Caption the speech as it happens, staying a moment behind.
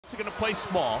It's going to play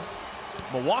small.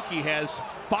 Milwaukee has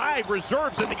 5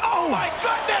 reserves in the. Oh my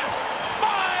goodness!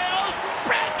 Miles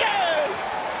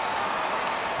Bridges!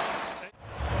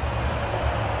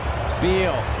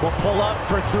 Beal will pull up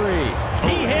for 3.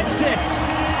 He hits it.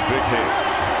 Big hit.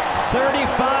 35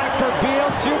 for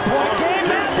Beal, 2-point game.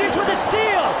 Matthews with a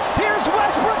steal. Here's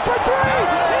Westbrook for 3.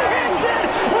 He hits it.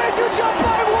 Wizards up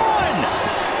by 1.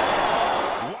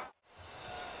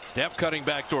 Steph cutting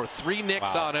backdoor, 3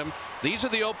 nicks on him. These are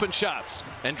the open shots,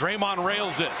 and Draymond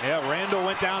rails it. Yeah, Randall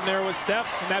went down there with Steph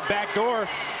in that back door.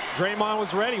 Draymond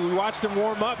was ready. We watched him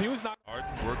warm up. He was not.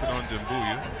 Harden working on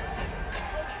Dembuya.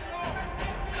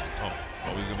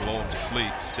 Oh, he's gonna blow him to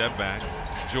sleep. Step back.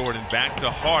 Jordan back to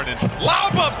Harden.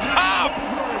 Lob up top!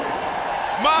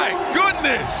 My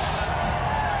goodness!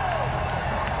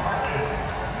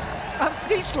 I'm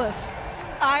speechless.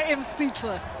 I am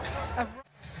speechless.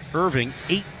 Irving,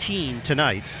 18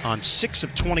 tonight on 6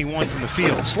 of 21 from the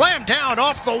field. Slam down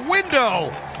off the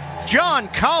window. John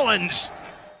Collins.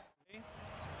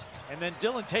 And then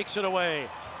Dillon takes it away.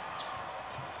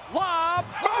 Lob.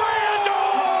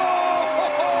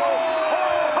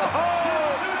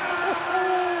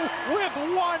 With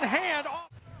one hand.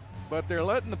 But they're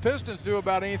letting the Pistons do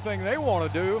about anything they want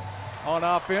to do on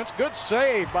offense. Good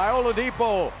save by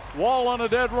Oladipo. Wall on a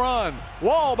dead run.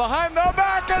 Wall behind the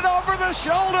back and over the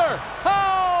shoulder.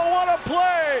 Oh, what a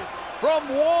play from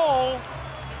Wall.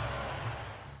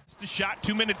 It's the shot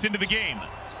 2 minutes into the game.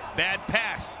 Bad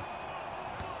pass.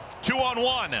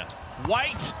 2-on-1.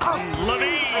 White.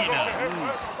 Levine.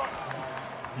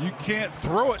 You can't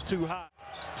throw it too high.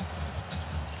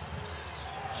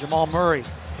 Jamal Murray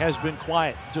has been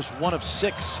quiet, just 1 of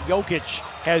 6. Jokic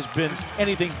has been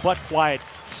anything but quiet.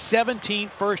 17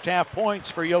 first-half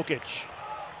points for Jokic.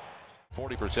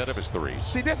 40% of his threes.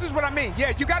 See, this is what I mean.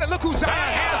 Yeah, you got to look who Zion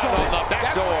has on it.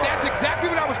 That's exactly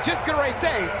what I was just going to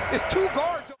say. It's 2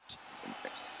 guards.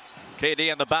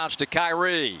 KD on the bounce to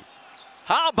Kyrie.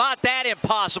 How about that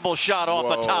impossible shot off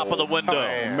the top of the window?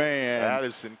 Man. That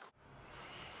is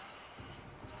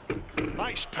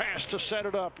Nice pass to set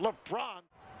it up. LeBron.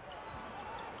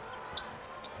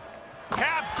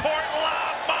 Half-court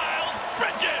lob, Miles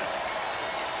Bridges.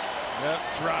 Yep,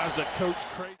 drives a coach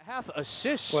crazy. Half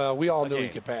assists. Well, we all knew he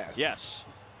could pass. Yes.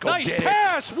 Go nice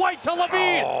pass, White to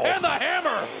Levine, and the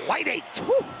hammer. White 8.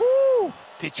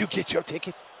 Did you get your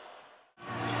ticket?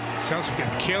 Sounds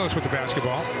getting careless with the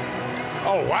basketball.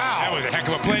 Oh, wow. That was a heck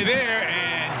of a play there,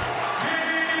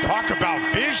 and talk about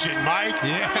vision, Mike.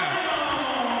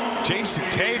 Yeah. Jason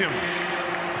Tatum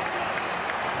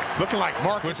looking like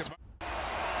Marcus.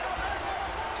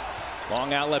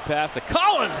 Long outlet pass to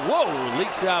Collins. Whoa,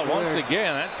 leaks out once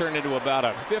again. That turned into about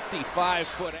a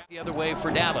 55-foot the other way for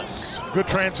Dallas. Good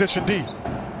transition D.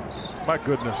 My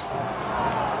goodness.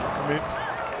 I mean,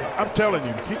 I'm telling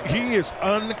you, he is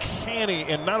uncanny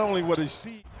in not only what he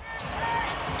sees.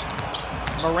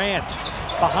 Morant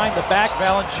behind the back,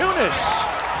 Valanciunas.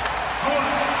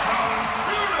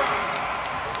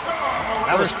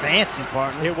 That was fancy,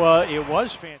 partner. It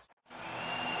was fancy.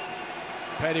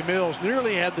 Patty Mills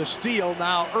nearly had the steal.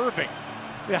 Now Irving.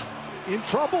 Yeah, in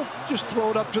trouble. Just throw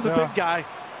it up to the big guy.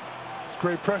 It's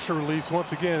great pressure release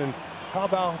once again. And how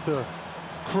about the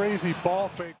crazy ball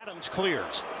fake? Adams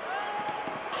clears.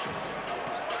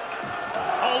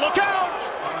 Oh, look out!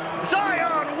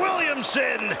 Zion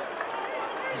Williamson.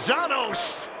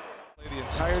 Zanos. The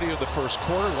entirety of the first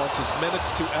quarter, wants his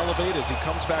minutes to elevate as he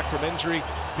comes back from injury.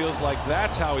 Feels like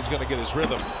that's how he's going to get his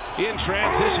rhythm. In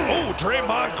transition, oh,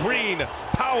 Draymond Green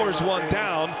powers one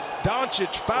down.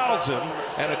 Doncic fouls him,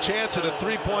 and a chance at a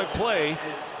 3-point play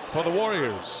for the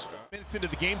Warriors. Minutes into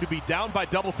the game to be down by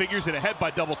double figures and ahead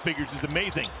by double figures is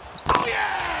amazing. Oh,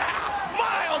 yeah!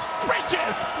 Miles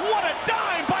Bridges! What a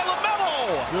dime by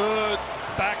LaMelo! Good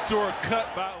backdoor cut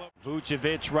by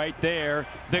Vucevic right there.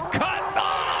 The cut.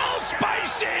 Oh,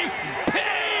 spicy! P!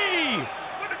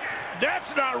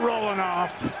 That's not rolling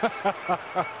off.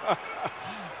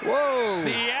 Whoa.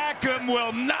 Siakam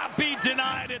will not be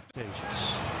denied it.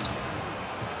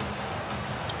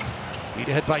 Beat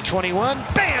ahead by 21.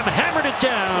 Bam! Hammered it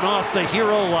down off the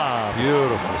hero lob.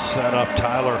 Beautiful setup,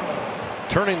 Tyler.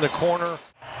 Turning the corner.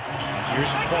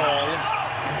 Here's Paul.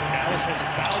 Dallas has a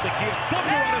foul to give.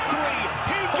 Booker on a 3.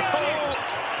 He got it!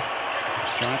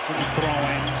 Johnson to throw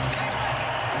in.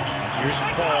 Here's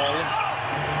Paul.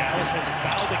 Dallas has a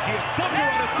foul to give. Booker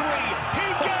on a 3. He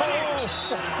got it!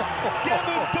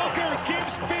 Devin Booker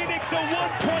gives Phoenix a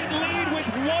 1-point lead with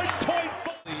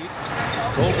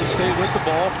 1.5. Golden State with the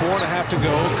ball, 4.5 to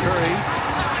go. Curry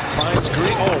finds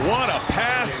Green. Oh, what a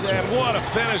pass and what a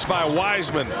finish by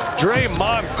Wiseman.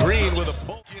 Draymond Green with a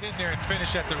pull. Get in there and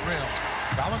finish at the rim.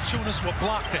 Valanciunas will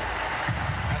block that.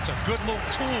 That's a good little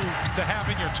tool to have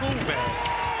in your tool bag.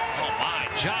 Oh my,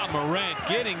 John Morant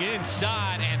getting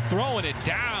inside and throwing it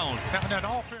down. Having that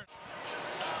offense.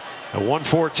 A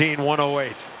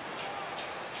 114-108.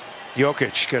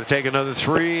 Jokic going to take another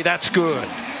three. That's good.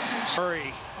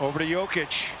 Murray over to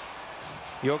Jokic.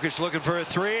 Jokic looking for a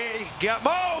three.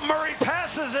 Murray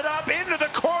passes it up into the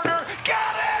corner.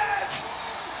 Got it!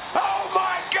 Oh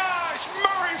my gosh!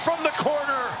 Murray from the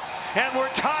corner. And we're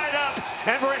tied up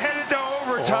and we're headed to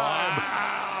overtime.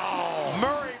 Wow.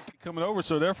 Murray coming over,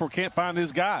 so therefore can't find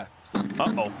his guy.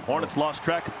 Uh-oh. Hornets lost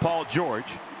track of Paul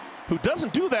George, who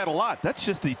doesn't do that a lot. That's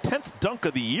just the 10th dunk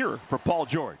of the year for Paul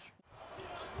George.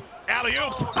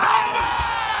 Alley-oop.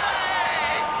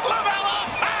 LaMelo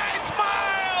finds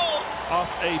Miles!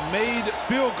 Off a made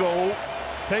field goal.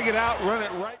 Take it out, run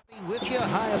it right. With you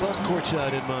high above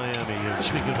courtside in Miami. And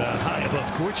speaking about high above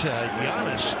courtside,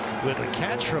 Giannis with a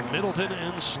catch from Middleton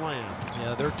and slam.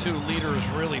 Yeah, their two leaders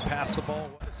really passed the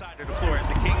ball. Side to the floor as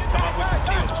the Kings come up with the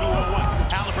steal. 201.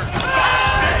 Halliburton.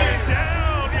 Send it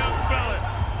down, young fella.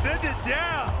 Send it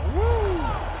down. Woo!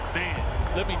 Man,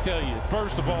 Let me tell you,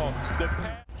 first of all, the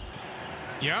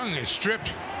Young is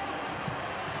stripped.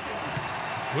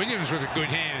 Williams with a good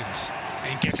hands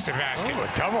and gets the basket. Oh,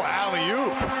 a double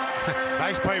alley-oop.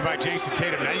 Nice play by Jason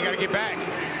Tatum. Now you got to get back.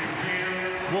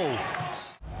 Whoa.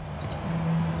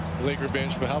 Laker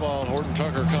bench, but how about Horton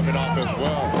Tucker coming off as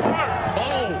well?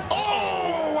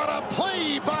 Oh, what a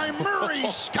play by Murray.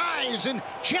 Skies and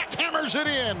jackhammers it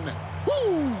in.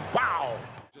 Woo! Wow.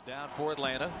 down for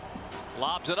Atlanta.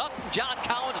 Lobs it up. John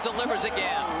Collins delivers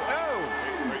again.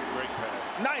 Great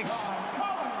pass. Nice.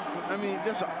 I mean,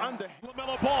 there's an under.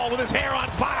 LaMelo Ball with his hair on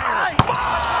fire.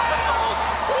 Wow!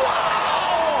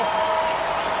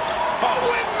 A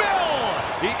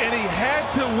windmill! And he had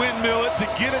to windmill it to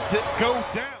get it to go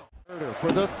down.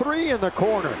 For the three in the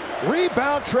corner.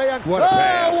 Rebound, Trae. What a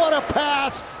pass. What a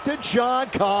pass to John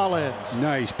Collins.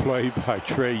 Nice play by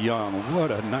Trae Young.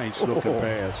 What a nice looking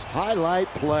pass.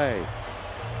 Highlight play.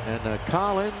 And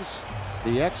Collins,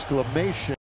 the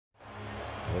exclamation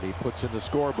that he puts in the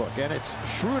scorebook. And it's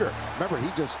Schroeder. Remember, he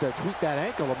just tweaked that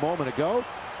ankle a moment ago.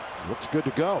 Looks good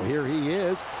to go. Here he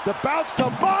is. The bounce to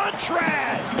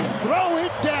Montrez. Throw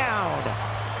it down.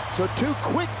 So two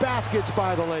quick baskets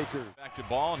by the Lakers. Back to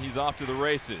ball, and he's off to the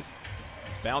races.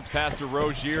 Bounce pass to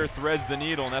Rozier, threads the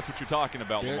needle, and that's what you're talking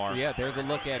about, Lamar. Yeah, there's a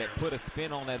look at it. Put a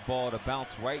spin on that ball to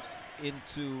bounce right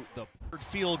into the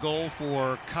field goal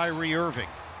for Kyrie Irving.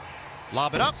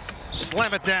 Lob it up,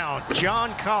 slam it down.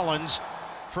 John Collins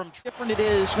from... Different it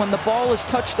is when the ball has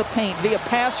touched the paint via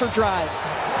pass or drive.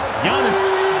 Giannis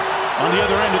on the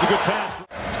other end of the good pass.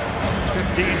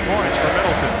 15 points for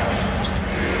Middleton.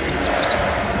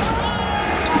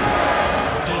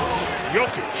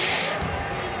 Jokic.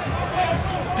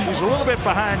 He's a little bit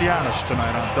behind Giannis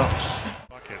tonight on dunks.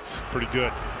 Buckets, pretty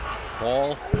good.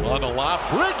 Ball on the lob.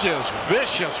 Bridges,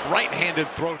 vicious right-handed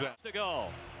throwdown. To go.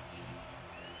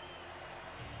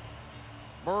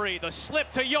 Murray, the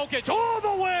slip to Jokic all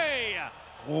the way.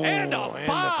 And a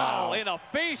foul in the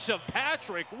face of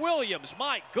Patrick Williams.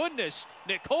 My goodness,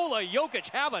 Nikola Jokic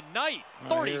have a night.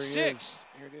 36.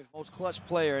 Here it is. Most clutch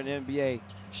player in the NBA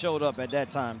showed up at that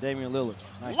time, Damian Lillard.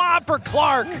 Nice. Lob for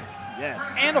Clark. Yes.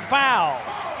 And a foul.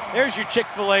 There's your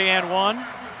Chick-fil-A and one.